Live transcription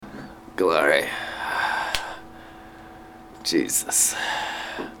Glory. Jesus.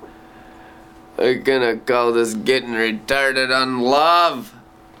 We're gonna call this getting retarded on love.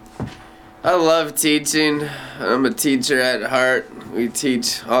 I love teaching. I'm a teacher at heart. We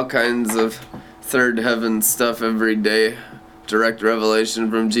teach all kinds of third heaven stuff every day. Direct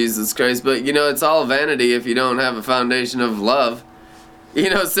revelation from Jesus Christ. But you know, it's all vanity if you don't have a foundation of love. You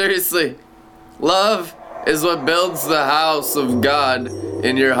know, seriously. Love is what builds the house of God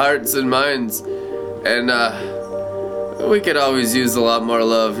in your hearts and minds. And we could always use a lot more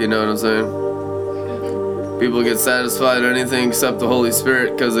love, you know what I'm saying? People get satisfied in anything except the Holy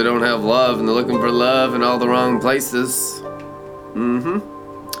Spirit because they don't have love and they're looking for love in all the wrong places.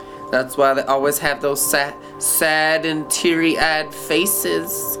 That's why they always have those sad and teary-eyed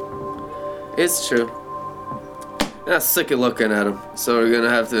faces. It's true. I'm sick of looking at them. So we're going to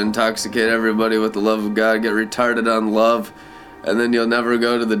have to intoxicate everybody with the love of God, get retarded on love, and then you'll never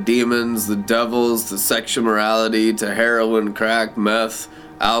go to the demons, the devils, to sexual morality, to heroin, crack, meth,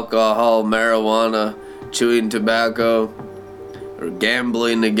 alcohol, marijuana, chewing tobacco, or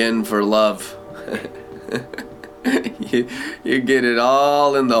gambling again for love. You get it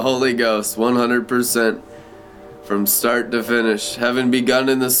all in the Holy Ghost, 100%. From start to finish. Having begun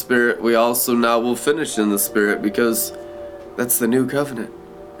in the Spirit, we also now will finish in the Spirit, because that's the new covenant.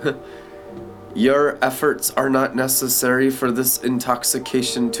 Your efforts are not necessary for this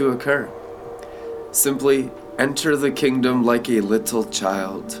intoxication to occur. Simply enter the kingdom like a little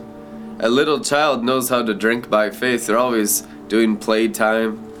child. A little child knows how to drink by faith. They're always doing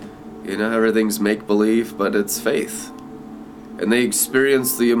playtime. You know, everything's make-believe, but it's faith. And they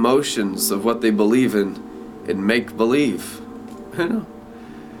experience the emotions of what they believe in make-believe. You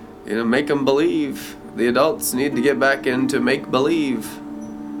know, make them believe. The adults need to get back into make-believe,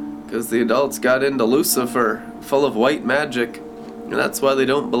 because the adults got into Lucifer, full of white magic, and that's why they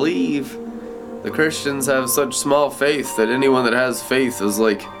don't believe. The Christians have such small faith that anyone that has faith is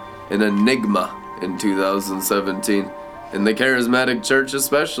like an enigma in 2017. In the charismatic church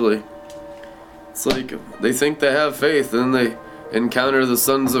especially. It's like they think they have faith, and then they encounter the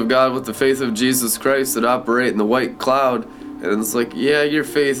sons of God with the faith of Jesus Christ that operate in the white cloud, and it's like, yeah, your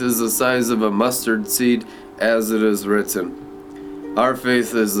faith is the size of a mustard seed, as it is written. Our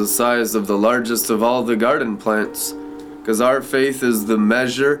faith is the size of the largest of all the garden plants, because our faith is the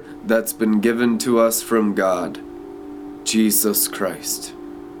measure that's been given to us from God, Jesus Christ,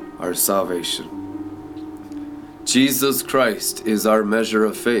 our salvation. Jesus Christ is our measure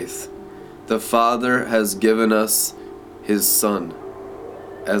of faith. The Father has given us His Son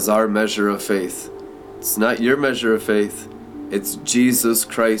as our measure of faith. It's not your measure of faith. It's Jesus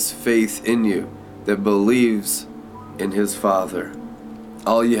Christ's faith in you that believes in His Father.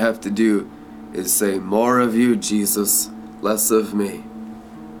 All you have to do is say, more of you, Jesus, less of me.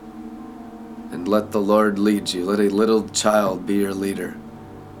 And let the Lord lead you. Let a little child be your leader.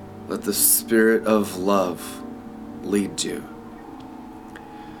 Let the Spirit of love lead you.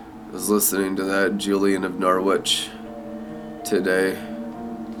 I was listening to that Julian of Norwich today,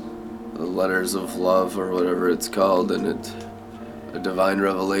 the Letters of Love, or whatever it's called, and it's a divine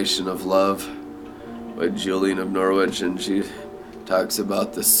revelation of love by Julian of Norwich, and she talks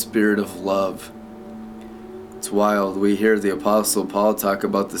about the spirit of love. It's wild. We hear the Apostle Paul talk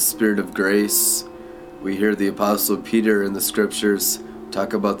about the spirit of grace. We hear the Apostle Peter in the scriptures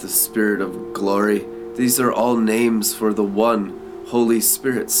talk about the spirit of glory. These are all names for the one Holy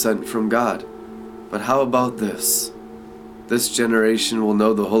Spirit sent from God. But how about this? This generation will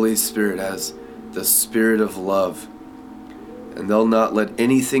know the Holy Spirit as the Spirit of love. And they'll not let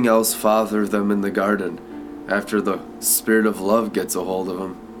anything else father them in the garden after the Spirit of love gets a hold of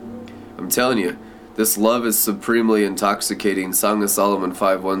them. I'm telling you, this love is supremely intoxicating. Song of Solomon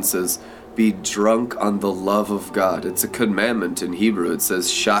 5:1 says, be drunk on the love of God. It's a commandment in Hebrew. It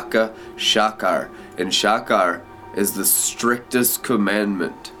says shaka, shakar. And shakar is the strictest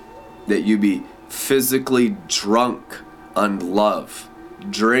commandment, that you be physically drunk on love.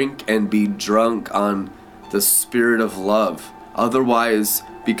 Drink and be drunk on the spirit of love. Otherwise,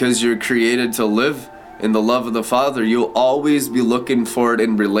 because you're created to live in the love of the Father, you'll always be looking for it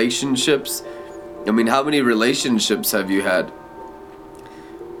in relationships. I mean, how many relationships have you had?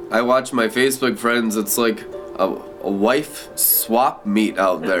 I watch my Facebook friends, it's like a wife swap meet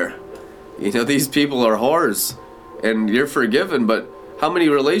out there. You know, these people are whores, and you're forgiven, but how many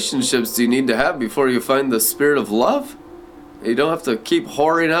relationships do you need to have before you find the spirit of love? You don't have to keep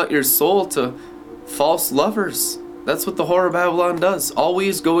whoring out your soul to false lovers. That's what the whore of Babylon does.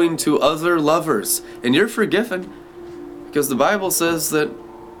 Always going to other lovers. And you're forgiven, because the Bible says that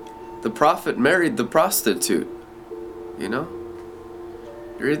the prophet married the prostitute. You know?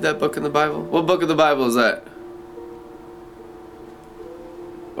 You read that book in the Bible? What book of the Bible is that?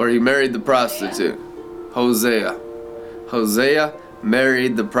 Or he married the prostitute? Hosea. Hosea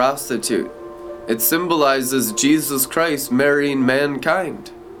married the prostitute. It symbolizes Jesus Christ marrying mankind.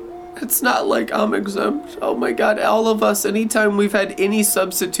 It's not like I'm exempt. Oh my God, all of us, anytime we've had any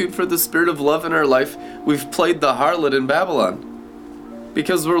substitute for the spirit of love in our life, we've played the harlot in Babylon.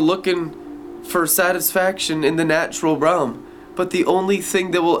 Because we're looking for satisfaction in the natural realm. But the only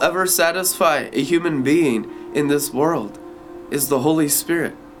thing that will ever satisfy a human being in this world is the Holy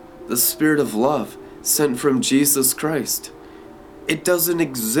Spirit, the Spirit of love sent from Jesus Christ. It doesn't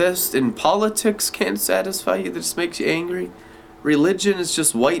exist, and politics can't satisfy you. That just makes you angry. Religion is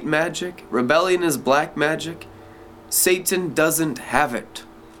just white magic. Rebellion is black magic. Satan doesn't have it.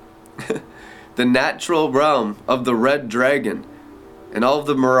 The natural realm of the red dragon and all of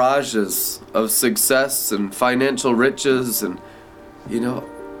the mirages of success and financial riches, and they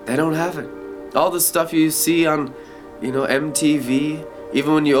don't have it. All the stuff you see on MTV,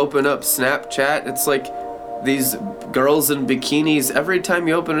 even when you open up Snapchat, it's like these girls in bikinis every time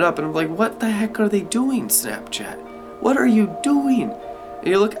you open it up, and I'm like, what the heck are they doing, Snapchat? What are you doing? And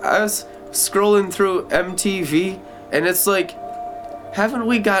you look, I was scrolling through MTV, and it's like, haven't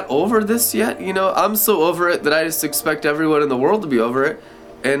we got over this yet? I'm so over it that I just expect everyone in the world to be over it,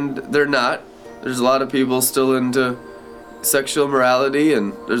 and they're not. There's a lot of people still into sexual morality,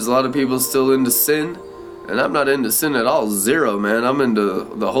 and there's a lot of people still into sin, and I'm not into sin at all. Zero, man. I'm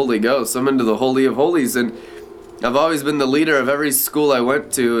into the Holy Ghost. I'm into the Holy of Holies, and I've always been the leader of every school I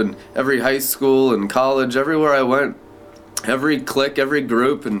went to, and every high school and college, everywhere I went, every clique, every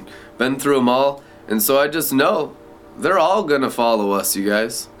group, and been through them all. And so I just know they're all gonna follow us, you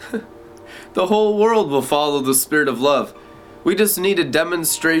guys. The whole world will follow the Spirit of love. We just need a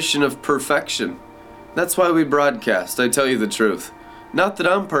demonstration of perfection. That's why we broadcast, I tell you the truth. Not that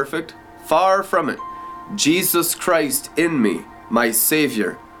I'm perfect, far from it. Jesus Christ in me, my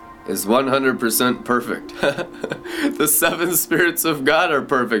Savior, is 100% perfect. The seven spirits of God are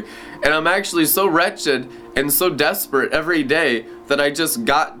perfect. And I'm actually so wretched and so desperate every day that I just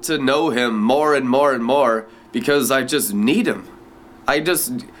got to know Him more and more and more, because I just need Him.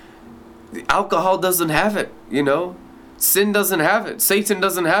 Alcohol doesn't have it, Sin doesn't have it. Satan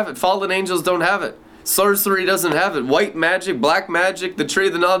doesn't have it. Fallen angels don't have it. Sorcery doesn't have it. White magic, black magic, the tree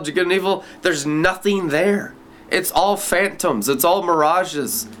of the knowledge of good and evil, there's nothing there. It's all phantoms. It's all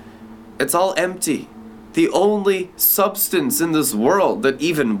mirages. It's all empty. The only substance in this world that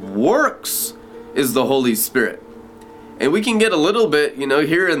even works is the Holy Spirit. And we can get a little bit,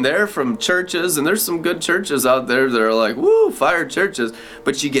 here and there from churches, and there's some good churches out there that are like, woo, fire churches,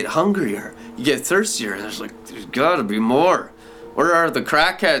 but you get hungrier, you get thirstier, and there's gotta be more. Where are the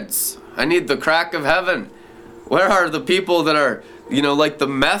crackheads? I need the crack of heaven. Where are the people that are, like the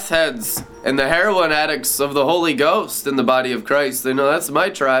meth heads and the heroin addicts of the Holy Ghost in the body of Christ? That's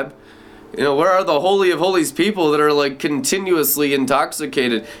my tribe. Where are the Holy of Holies people that are continuously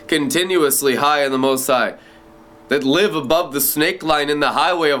intoxicated, continuously high in the Most High, that live above the snake line in the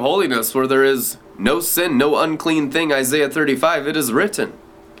highway of holiness, where there is no sin, no unclean thing, Isaiah 35, it is written.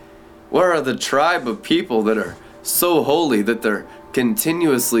 Where are the tribe of people that are so holy that they're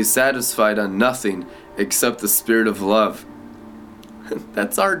continuously satisfied on nothing except the Spirit of love?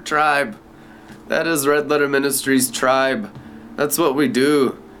 That's our tribe. That is Red Letter Ministries' tribe. That's what we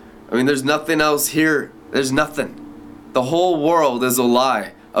do. There's nothing else here. There's nothing. The whole world is a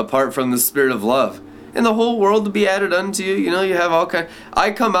lie apart from the Spirit of love. And the whole world to be added unto you. You have all kind.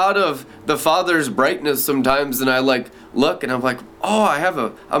 I come out of the Father's brightness sometimes, and I look, and I'm like,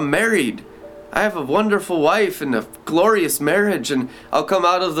 oh, I'm married. I have a wonderful wife and a glorious marriage, and I'll come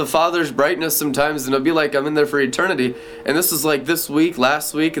out of the Father's brightness sometimes, and it'll be like I'm in there for eternity. And this is like this week,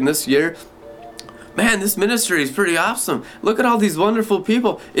 last week, and this year. Man, this ministry is pretty awesome. Look at all these wonderful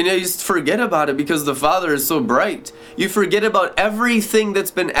people. And you just forget about it because the Father is so bright. You forget about everything that's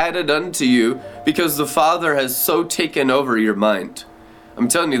been added unto you because the Father has so taken over your mind. I'm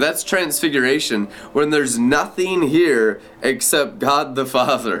telling you, that's transfiguration, when there's nothing here except God the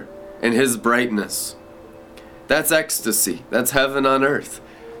Father and His brightness. That's ecstasy. That's heaven on earth.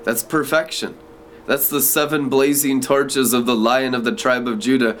 That's perfection. That's the 7 blazing torches of the Lion of the tribe of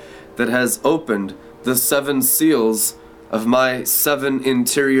Judah that has opened the 7 seals of my 7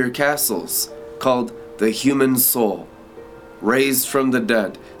 interior castles, called the human soul, raised from the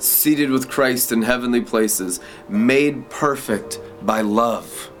dead, seated with Christ in heavenly places, made perfect by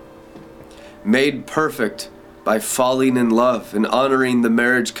love, made perfect by falling in love and honoring the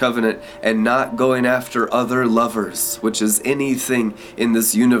marriage covenant and not going after other lovers, which is anything in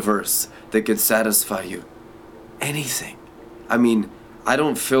this universe that could satisfy you. Anything. I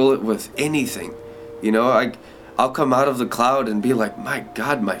don't fill it with anything. You know, I'll come out of the cloud and be like, my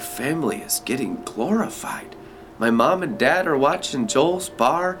God, my family is getting glorified. My mom and dad are watching Joel's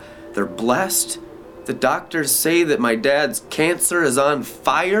Bar. They're blessed. The doctors say that my dad's cancer is on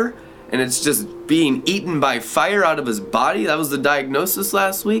fire and it's just being eaten by fire out of his body. That was the diagnosis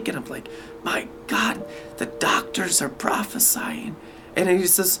last week. And I'm like, my God, the doctors are prophesying. And he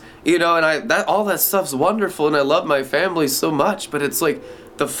says, you know, and all that stuff's wonderful, and I love my family so much, but it's like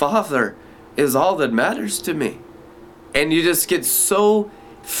the Father is all that matters to me. And you just get so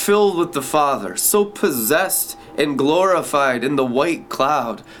filled with the Father, so possessed and glorified in the white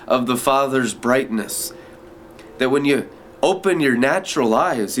cloud of the Father's brightness, that when you open your natural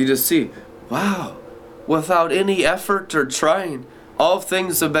eyes, you just see, wow, without any effort or trying, all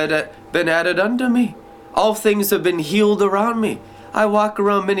things have been added unto me. All things have been healed around me. I walk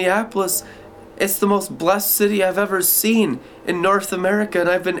around Minneapolis. It's the most blessed city I've ever seen in North America, and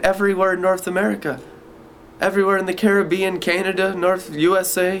I've been everywhere in North America. Everywhere in the Caribbean, Canada, North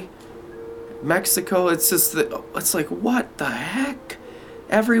USA, Mexico. It's just, it's like, what the heck?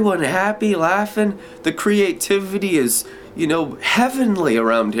 Everyone happy, laughing. The creativity is, you know, heavenly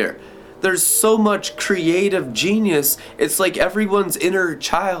around here. There's so much creative genius. It's like everyone's inner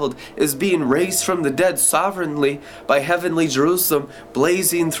child is being raised from the dead sovereignly by heavenly Jerusalem,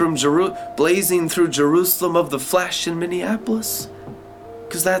 blazing through Jerusalem of the flesh in Minneapolis.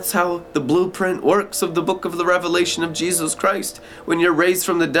 Because that's how the blueprint works of the book of the Revelation of Jesus Christ. When you're raised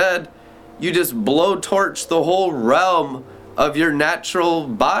from the dead, you just blowtorch the whole realm of your natural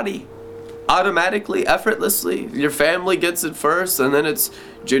body. Automatically, effortlessly. Your family gets it first, and then it's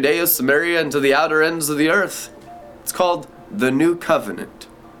Judea, Samaria, and to the outer ends of the earth. It's called the New Covenant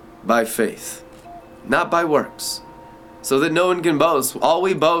by faith, not by works, so that no one can boast. All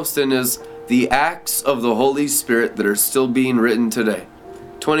we boast in is the acts of the Holy Spirit that are still being written today.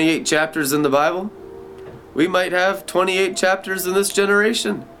 28 chapters in the Bible. We might have 28 chapters in this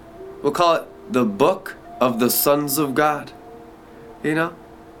generation. We'll call it the book of the sons of God. You know?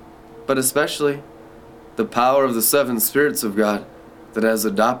 But especially the power of the seven spirits of God that has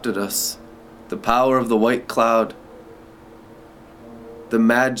adopted us, the power of the white cloud, the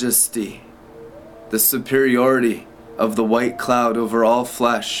majesty, the superiority of the white cloud over all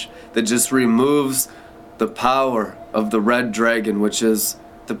flesh that just removes the power of the red dragon, which is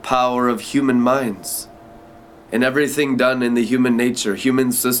the power of human minds and everything done in the human nature,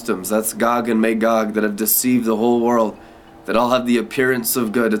 human systems. That's Gog and Magog that have deceived the whole world, that all have the appearance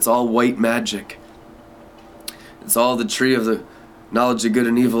of good. It's all white magic. It's all the tree of the knowledge of good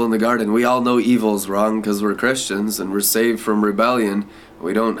and evil in the garden. We all know evil's wrong because we're Christians and we're saved from rebellion.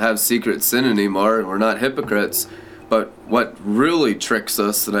 We don't have secret sin anymore and we're not hypocrites. But what really tricks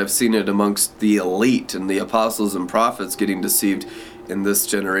us, and I've seen it amongst the elite and the apostles and prophets getting deceived in this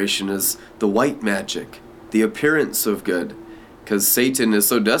generation, is the white magic, the appearance of good. Because Satan is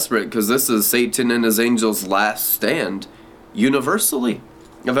so desperate, because this is Satan and his angels' last stand universally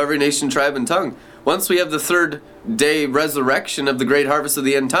of every nation, tribe, and tongue. Once we have the third day resurrection of the great harvest of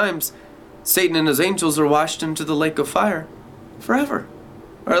the end times, Satan and his angels are washed into the lake of fire forever,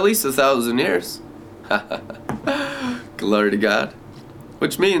 or at least 1,000 years. Glory to God.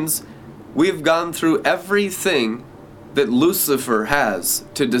 Which means we've gone through everything that Lucifer has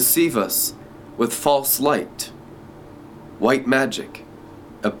to deceive us with false light, white magic,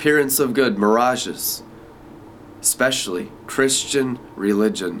 appearance of good, mirages, especially Christian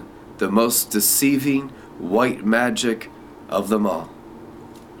religion, the most deceiving white magic of them all.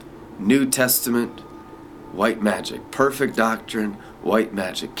 New Testament, white magic. Perfect doctrine, white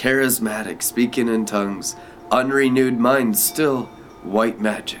magic. Charismatic, speaking in tongues. Unrenewed mind, still white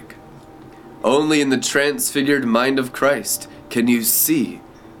magic. Only in the transfigured mind of Christ can you see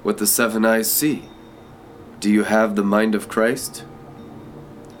what the seven eyes see. Do you have the mind of Christ?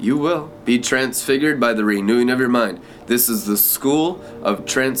 You will be transfigured by the renewing of your mind. This is the school of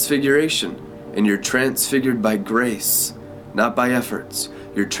transfiguration, and you're transfigured by grace, not by efforts.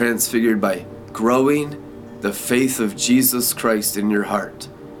 You're transfigured by growing the faith of Jesus Christ in your heart.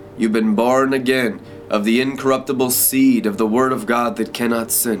 You've been born again of the incorruptible seed of the Word of God that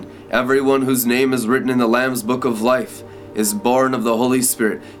cannot sin. Everyone whose name is written in the Lamb's book of life is born of the Holy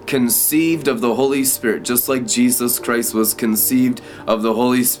Spirit, conceived of the Holy Spirit, just like Jesus Christ was conceived of the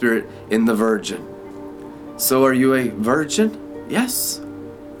Holy Spirit in the Virgin. So are you a virgin? Yes.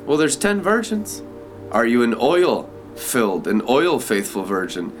 Well, there's 10 virgins. Are you an oil-filled, an oil-faithful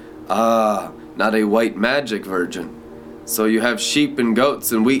virgin? Ah, not a white magic virgin. So you have sheep and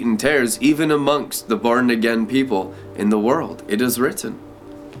goats and wheat and tares, even amongst the born-again people in the world. It is written,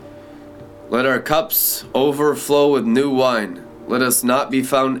 "Let our cups overflow with new wine. Let us not be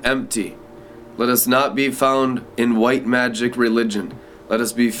found empty. Let us not be found in white magic religion. Let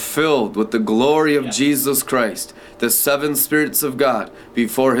us be filled with the glory of Jesus Christ, the seven spirits of God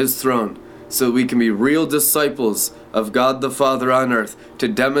before his throne, so we can be real disciples of God the Father on earth, to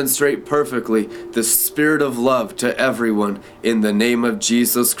demonstrate perfectly the spirit of love to everyone in the name of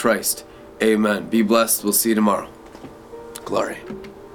Jesus Christ. Amen. Be blessed. We'll see you tomorrow. Glory.